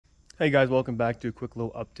Hey guys, welcome back to a quick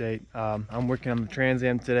little update. I'm working on the Trans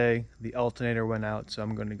Am today. The alternator went out, so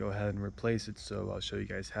I'm going to go ahead and replace it. So I'll show you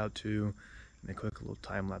guys how to, and a quick little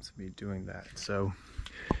time lapse of me doing that. So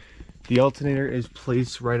the alternator is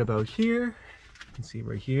placed right about here. You can see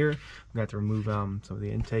right here. I'm going to have to remove some of the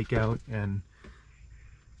intake out, and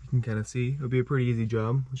you can kind of see it'll be a pretty easy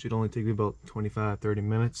job. It should only take me about 25-30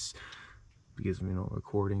 minutes because,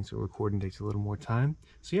 recording, so recording takes a little more time.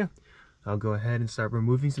 So yeah. I'll go ahead and start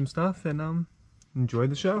removing some stuff and enjoy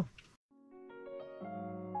the show.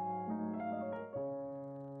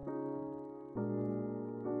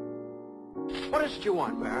 What is it you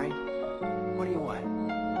want, Barry? What do you want?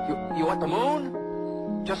 You want the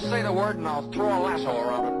moon? Just say the word and I'll throw a lasso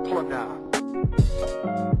around it and pull it down.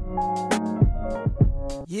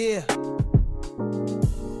 Yeah.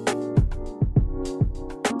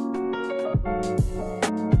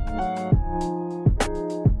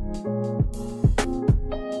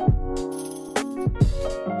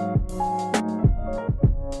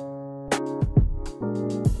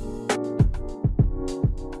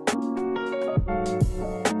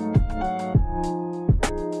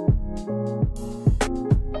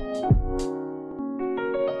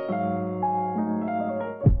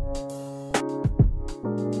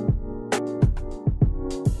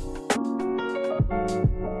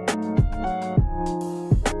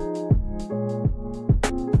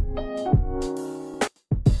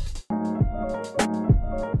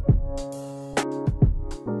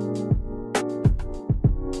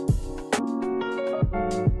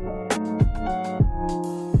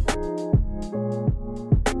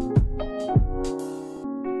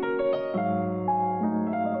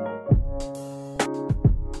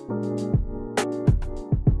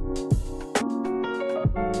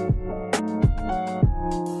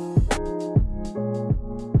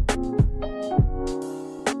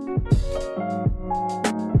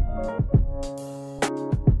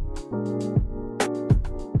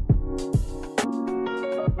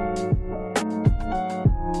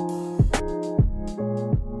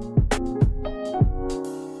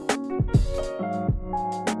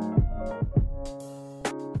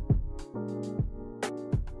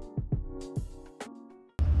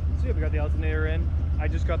 We got the alternator in. I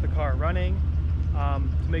just got the car running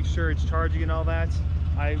to make sure it's charging and all that.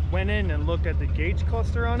 I went in and looked at the gauge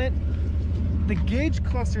cluster on it. The gauge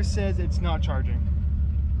cluster says it's not charging,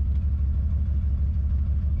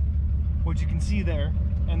 which you can see there.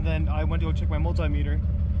 And then I went to go check my multimeter,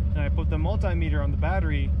 and I put the multimeter on the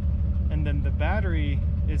battery, and then the battery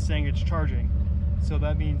is saying it's charging. So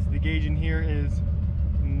that means the gauge in here is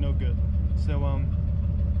no good. So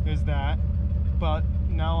there's that. But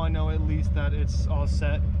now I know at least that it's all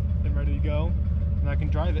set and ready to go, and I can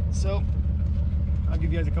drive it. So I'll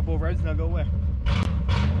give you guys a couple of rides and I'll go away.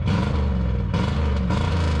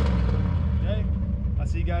 Okay, I'll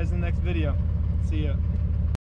see you guys in the next video. See ya.